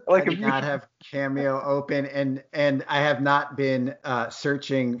something? Like, I do not have Cameo open, and I have not been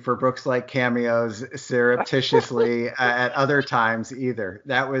searching for Brooks Laich cameos surreptitiously at other times either.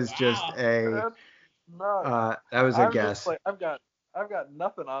 That was just that was a guess. I've got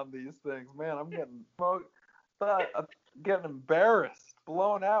nothing on these things, man. I'm getting getting embarrassed,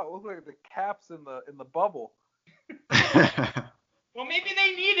 blown out. Look like the caps in the bubble. Well, maybe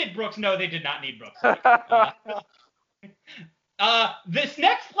they needed Brooks. No, they did not need Brooks. This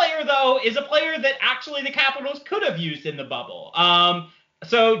next player, though, is a player that actually the Capitals could have used in the bubble.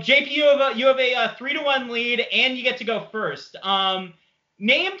 So, JP, you have a 3-1 lead, and you get to go first.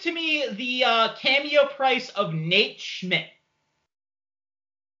 Name to me the cameo price of Nate Schmidt.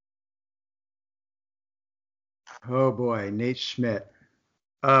 Oh boy, Nate Schmidt.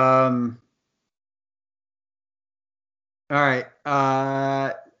 All right.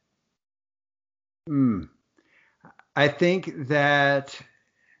 I think that.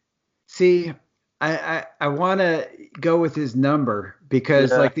 See, I want to go with his number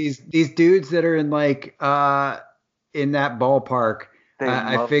because like these dudes that are in like in that ballpark,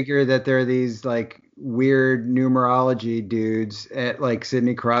 I figure that they're these like weird numerology dudes at like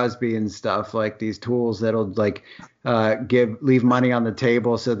Sidney Crosby and stuff, like these tools that'll like leave money on the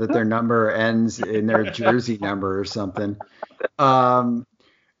table so that their number ends in their jersey number or something.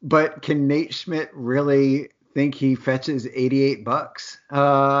 But can Nate Schmidt really think he fetches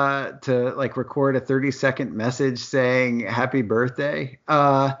 $88 to like record a 30-second message saying happy birthday?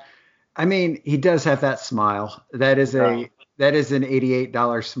 I mean, he does have that smile. That is an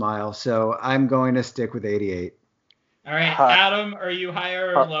 $88 smile, so I'm going to stick with 88. All right, Adam, are you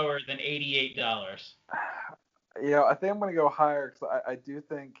higher or lower than $88? I think I'm going to go higher because I do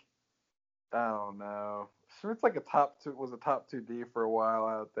think, I don't know. Schmidt's like a top 2D for a while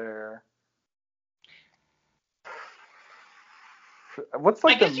out there. What's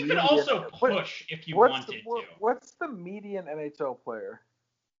like I guess you could also push if you wanted to. What's the median NHL player?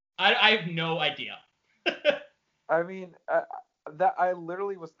 I have no idea. I mean, I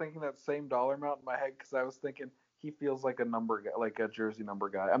literally was thinking that same dollar amount in my head because I was thinking he feels like a number guy, like a jersey number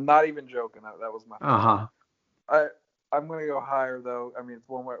guy. I'm not even joking. That was my. I'm gonna go higher though. I mean, it's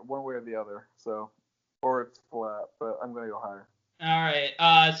one way or the other. So, or it's flat, but I'm gonna go higher. All right.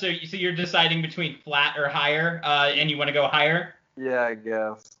 So you're deciding between flat or higher, and you want to go higher? Yeah, I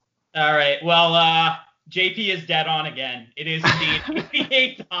guess. All right. Well, JP is dead on again. It is indeed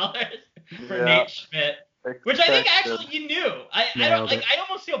 $88 for Nate Schmidt. Which I think actually you knew. I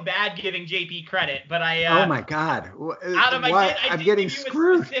almost feel bad giving JP credit, but I. Oh my God! Adam, I'm getting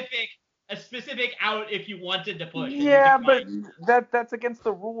screwed. A specific out if you wanted to push. Yeah, but that's against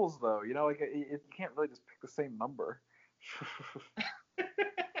the rules, though. You know, like you can't really just pick the same number. You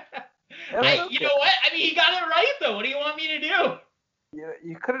know what? I mean, he got it right though. What do you want me to do? Yeah,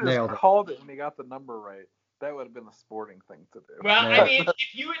 you could have just called it when he got the number right. That would have been the sporting thing to do. Well, I mean,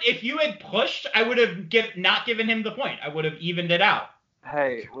 if you had pushed, I would have not given him the point. I would have evened it out.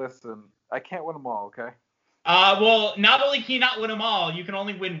 Hey, listen, I can't win them all, okay? Well, not only can you not win them all, you can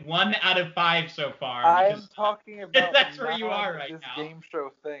only win 1 out of 5 so far. I am talking about that's where you are right now. This game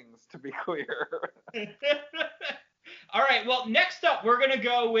show things, to be clear. All right. Well, next up, we're gonna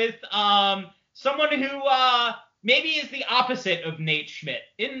go with someone who maybe is the opposite of Nate Schmidt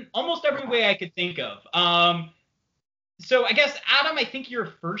in almost every way I could think of. So I guess Adam, I think you're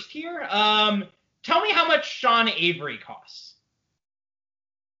first here. Tell me how much Sean Avery costs.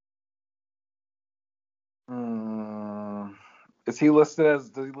 Is he listed as?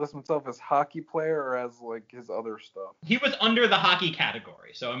 Does he list himself as hockey player or as like his other stuff? He was under the hockey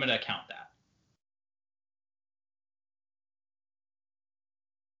category, so I'm gonna count that.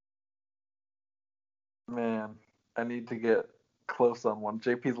 Man, I need to get close on one.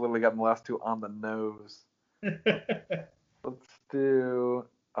 JP's literally gotten the last two on the nose. Let's do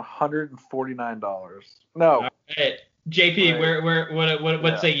 $149. No. All right. JP, right.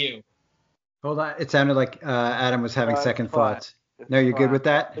 What say you? Hold on. It sounded like Adam was having second thoughts. No, you're good with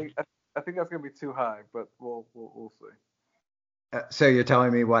that? I think that's gonna be too high, but we'll see. So you're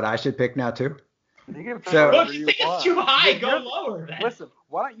telling me what I should pick now too? You well, if you think it's too high, go lower then. Listen,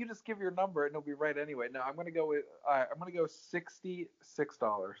 why don't you just give your number and it'll be right anyway? No, I'm gonna go with I'm gonna go $66.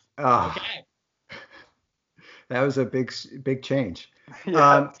 Oh. Okay. That was a big change.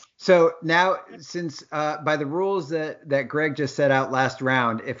 Yeah. So now, since by the rules that Greg just set out last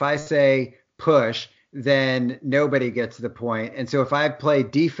round, if I say push, then nobody gets the point. And so if I play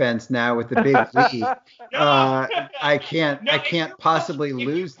defense now with the big lead, I can't possibly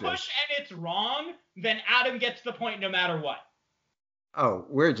lose this. If you push and it's wrong, then Adam gets the point no matter what. Oh,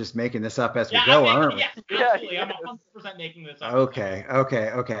 we're just making this up as we go, aren't we? Yes, absolutely. I'm 100% making this up. Okay.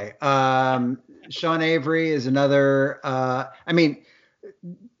 Sean Avery is another. I mean,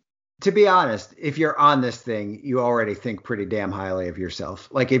 to be honest, if you're on this thing, you already think pretty damn highly of yourself.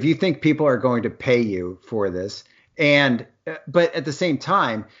 Like if you think people are going to pay you for this, but at the same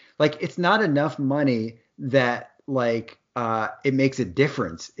time, like it's not enough money that like it makes a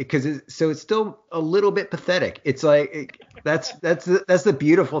difference because it's still a little bit pathetic. It's like that's the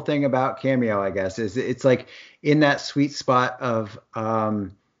beautiful thing about Cameo, I guess, is it's like in that sweet spot of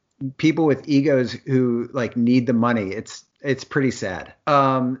people with egos who like need the money. It's pretty sad.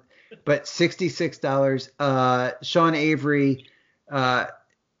 But $66. Sean Avery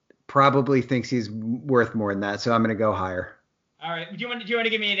probably thinks he's worth more than that, so I'm going to go higher. All right. Do you want to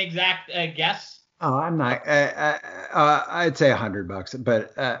give me an exact guess? Oh, I'm not. I'd say $100,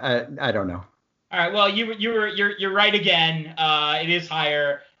 but I don't know. All right. Well, you're right again. It is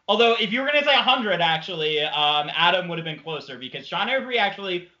higher. Although if you were going to say 100, actually, Adam would have been closer because Sean Avery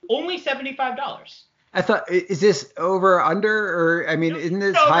actually only $75. I thought, is this over or under, or I mean, isn't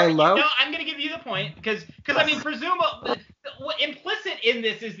this high low? No, I'm going to give you the point because I mean, presumably, implicit in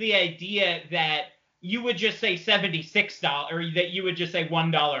this is the idea that you would just say $76, or that you would just say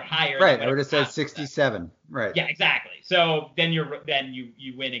 $1 higher. Right, I would have said 67. Right. Yeah, exactly. So then you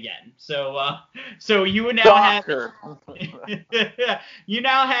win again. So you would now have you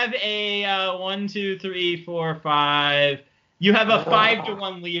now have a 1, 2, 3, 4, 5. You have a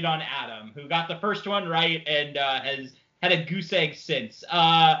 5-1 lead on Adam, who got the first one right and has had a goose egg since.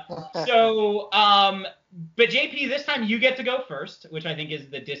 But JP, this time you get to go first, which I think is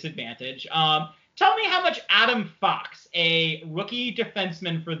the disadvantage. Tell me how much Adam Fox, a rookie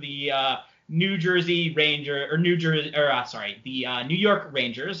defenseman for the New York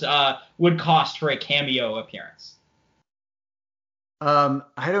Rangers, would cost for a cameo appearance. I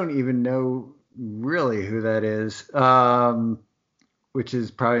don't even know really who that is, which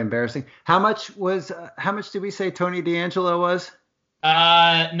is probably embarrassing. How much did we say Tony DeAngelo was?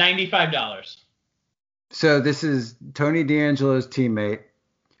 $95. So this is Tony DeAngelo's teammate.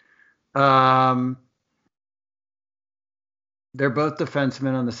 They're both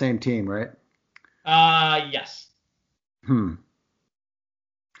defensemen on the same team, right? Yes.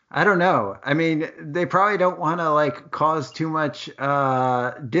 I don't know. I mean, they probably don't want to like cause too much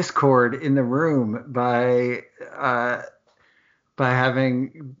discord in the room by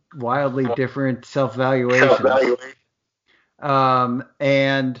having wildly different self-valuations.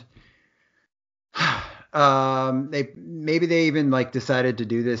 They even like decided to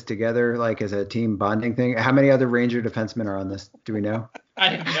do this together, like as a team bonding thing. How many other Ranger defensemen are on this? Do we know?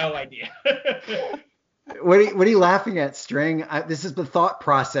 I have no idea. What are you laughing at, String? This is the thought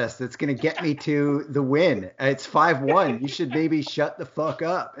process that's going to get me to the win. It's 5-1. You should maybe shut the fuck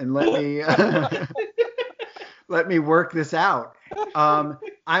up and let me work this out.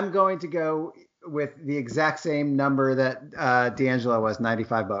 I'm going to go with the exact same number that DeAngelo was,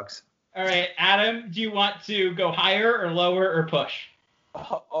 $95. All right, Adam, do you want to go higher or lower or push?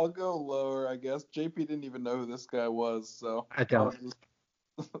 I'll go lower, I guess. JP didn't even know who this guy was, so I don't.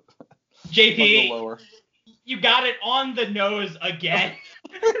 JP, I'll go lower. You got it on the nose again.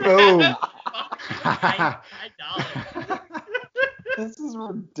 Boom. This is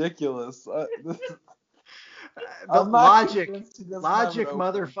ridiculous. Logic,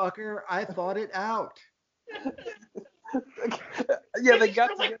 motherfucker. I thought it out. Yeah, they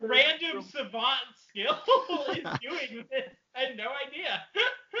got like random savant skill is doing this. I had no idea.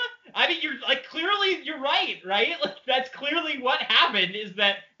 I mean, clearly you're right? Like, that's clearly what happened, is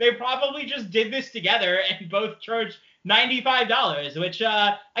that they probably just did this together and both charged $95, which,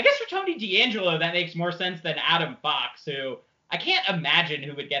 I guess for Tony D'Angelo, that makes more sense than Adam Fox, who I can't imagine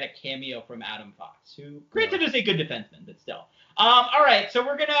who would get a cameo from Adam Fox, who, granted, is a good defenseman, but still. All right, so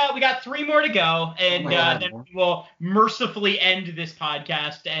we got 3 more to go, and then we will mercifully end this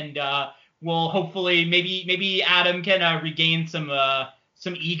podcast, and we'll hopefully, maybe Adam can regain some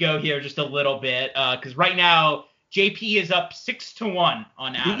ego here just a little bit, because right now JP is up 6-1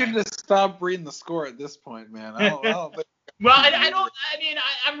 on Adam. You can just stop reading the score at this point, man. I don't think. Well,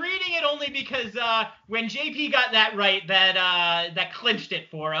 I'm reading it only because when JP got that right, that clinched it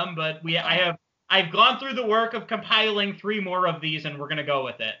for him. But I've gone through the work of compiling 3 more of these, and we're gonna go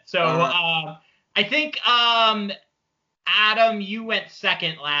with it. So I think Adam, you went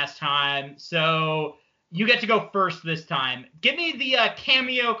second last time, so you get to go first this time. Give me the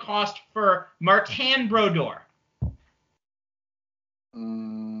cameo cost for Martin Brodeur.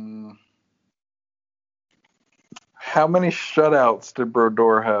 How many shutouts did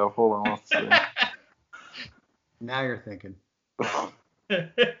Brodeur have? Hold on, let's see. Now you're thinking. How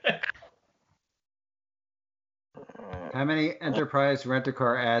many Enterprise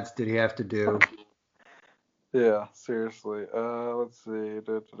Rent-A-Car ads did he have to do? Yeah, seriously. Let's see.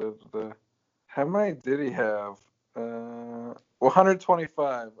 How many did he have?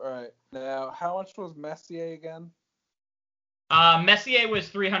 125. All right. Now, how much was Messier again? Messier was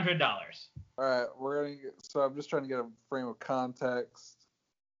 $300. All right, so I'm just trying to get a frame of context.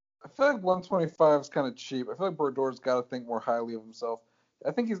 I feel like 125 is kind of cheap. I feel like Brodeur's got to think more highly of himself.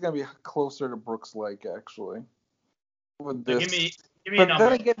 I think he's going to be closer to Brooks Lake, actually. With this. Give me a but number.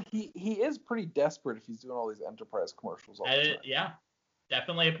 Then again, he is pretty desperate if he's doing all these Enterprise commercials all the time. Yeah,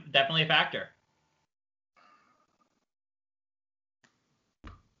 definitely a factor.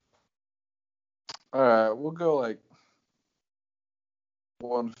 All right, we'll go like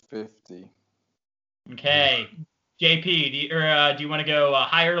 150. Okay, JP, do you want to go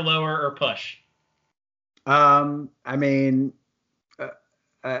higher, lower, or push? I mean,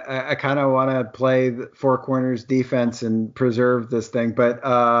 I kind of want to play the Four Corners defense and preserve this thing, but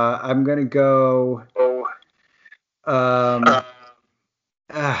I'm gonna go.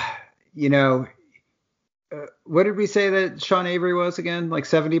 What did we say that Sean Avery was again? Like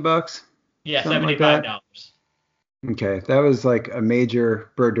 $70? Yeah, $75. Like okay, that was like a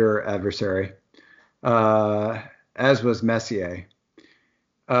major Brodeur adversary, as was Messier.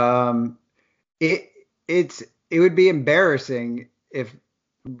 It would be embarrassing if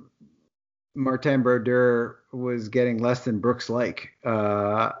Martin Brodeur was getting less than Brooks Lake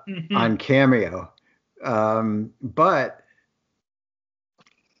on Cameo, but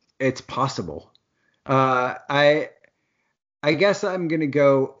it's possible. I guess I'm going to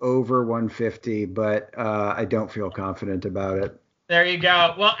go over 150, but I don't feel confident about it. There you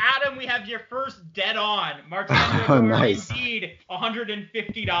go. Well, Adam, we have your first dead on. Martin Brodeur, nice. Indeed,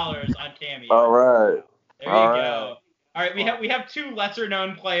 $150 on Cameo. All right. There you go. All right, we have 2 lesser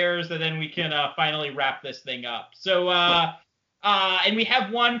known players, and then we can finally wrap this thing up. So, and we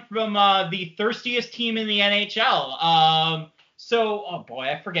have one from the thirstiest team in the NHL. So, oh boy,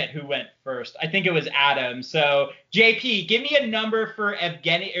 I forget who went first. I think it was Adam. So, JP, give me a number for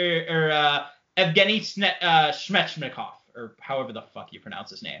Evgeny Svechnikov, or however the fuck you pronounce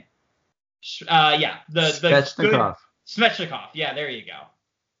his name. Svechnikov. Svechnikov. Yeah, there you go.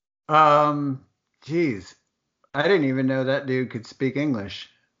 Jeez, I didn't even know that dude could speak English.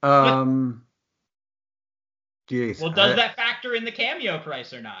 Jeez. Well, does that factor in the Cameo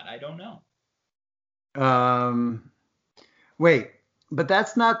price or not? I don't know. Wait, but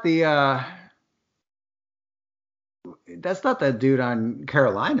that's not the dude on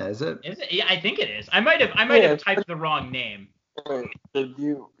Carolina, is it? Is it? Yeah, I think it is. I might have typed the wrong name. Wait, did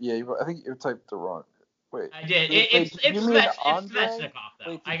you? Yeah, I think you typed the wrong. Wait. I did. It's Svechnikov though.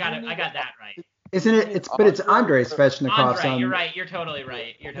 Wait, I got that right. Isn't it? It's Andrei Svechnikov. Andre, you're right. You're totally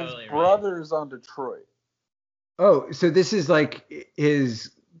right. His brother's on Detroit. Oh, so this is like his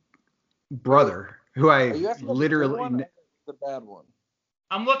brother, who I literally. The bad one.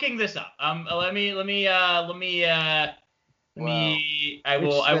 I'm looking this up. Let me. I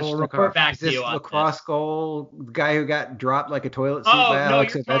will report back to you on lacrosse this. Goal guy who got dropped like a toilet seat by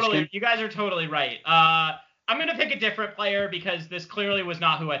Alex Ovechkin. You guys are totally right. I'm gonna pick a different player because this clearly was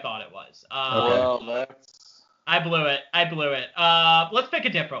not who I thought it was. I blew it. Let's pick a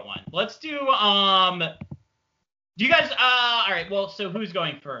different one. Let's do Do you guys? All right. Well, so who's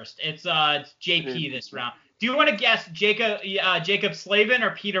going first? It's JP this round. Do you want to guess Jacob Slavin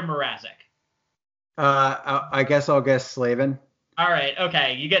or Peter Mrazek? I guess I'll guess Slavin. All right.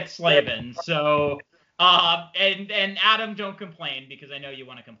 Okay. You get Slavin. So, and Adam, don't complain because I know you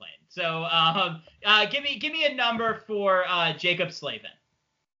want to complain. So, give me a number for Jacob Slavin.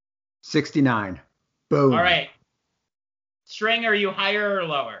 69. Boom. All right. String, are you higher or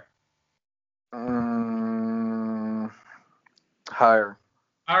lower? Higher.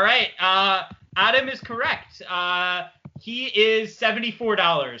 All right. Adam is correct. He is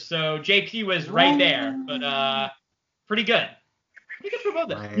 $74. So JP was right there, but pretty good. Pretty good for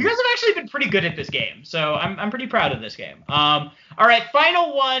both of them. You guys have actually been pretty good at this game, so I'm pretty proud of this game. All right,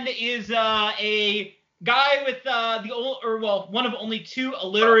 final one is a guy with one of only 2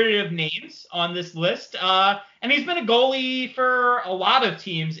 alliterative names on this list, and he's been a goalie for a lot of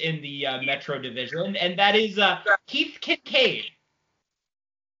teams in the Metro Division, and that is Keith Kincaid,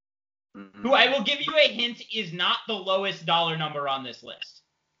 who I will give you a hint is not the lowest dollar number on this list.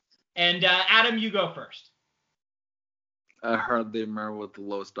 And Adam, you go first. I hardly remember what the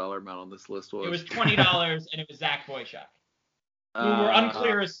lowest dollar amount on this list was. It was $20, and it was Zach Boychuk. We were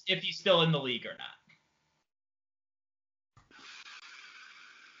unclear as if he's still in the league or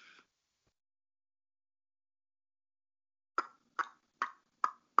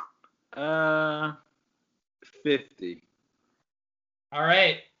not. 50. All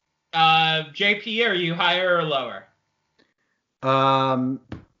right. JP, are you higher or lower? On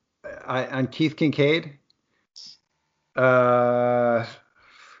Keith Kincaid,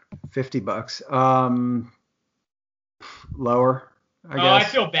 $50. Lower, I guess. I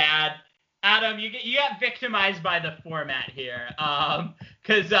feel bad. Adam, you got victimized by the format here.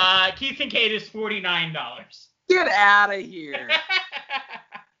 Because Keith Kincaid is $49. Get out of here.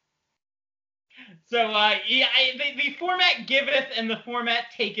 So the format giveth and the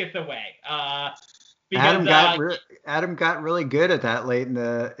format taketh away. Because, Adam got really good at that late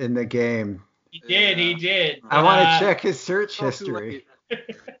in the game. He did. I want to check his search history.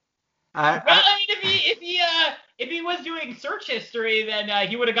 If he was doing search history, then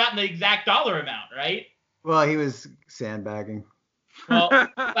he would have gotten the exact dollar amount, right? Well, he was sandbagging. Well,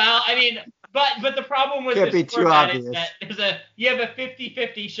 I mean, but the problem with Can't this be too format obvious. is that you have a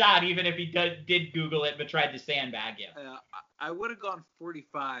 50-50 shot, even if he did Google it but tried to sandbag you. I would have gone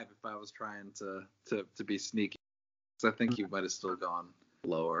 45 if I was trying to be sneaky. Because I think you might have still gone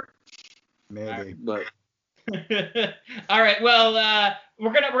lower. Maybe. But all right. Well,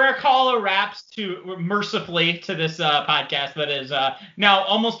 we're gonna call a wraps mercifully to this podcast that is now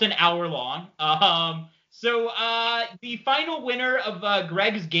almost an hour long. So the final winner of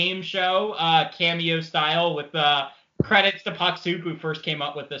Greg's game show, cameo style, with credits to Puck Soup, who first came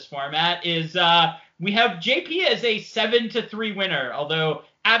up with this format, is we have JP as a 7-3 winner, although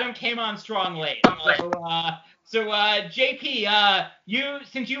Adam came on strong late. So JP,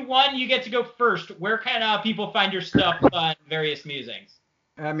 since you won, you get to go first. Where can people find your stuff on various musings?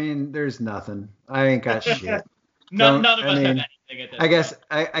 I mean, there's nothing. I ain't got shit. None of us have anything at this point.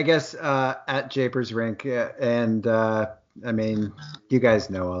 I guess at Japers Rink, and I mean, you guys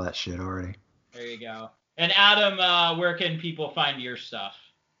know all that shit already. There you go. And Adam, where can people find your stuff?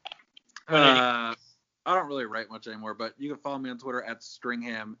 I don't really write much anymore, but you can follow me on Twitter at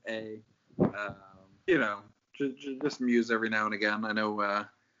StringhamA. Just muse every now and again. I know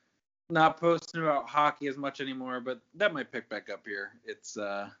not posting about hockey as much anymore, but that might pick back up here. It's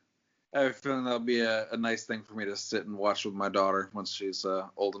I have a feeling that'll be a nice thing for me to sit and watch with my daughter once she's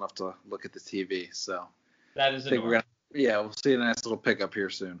old enough to look at the TV. So that is adorable. We'll see a nice little pickup here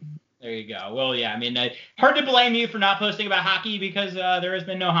soon. There you go. Well, yeah, I mean, hard to blame you for not posting about hockey because there has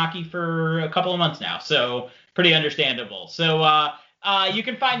been no hockey for a couple of months now, so pretty understandable. So you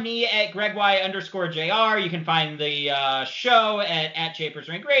can find me at GregY_JR. You can find the show at Japers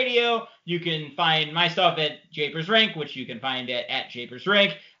Rink Radio. You can find my stuff at Japers Rink, which you can find at Japers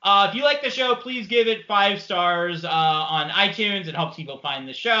Rink. If you like the show, please give it 5 stars on iTunes. It helps people find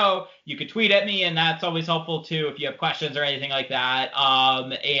the show. You could tweet at me, and that's always helpful too if you have questions or anything like that.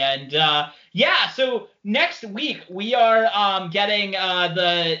 So next week we are getting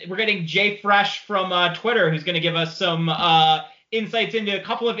Jay Fresh from Twitter, who's going to give us some insights into a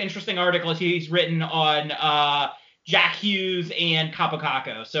couple of interesting articles he's written on Jack Hughes and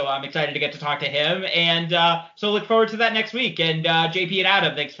Kapokako. So I'm excited to get to talk to him. And so look forward to that next week. And JP and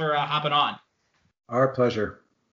Adam, thanks for hopping on. Our pleasure.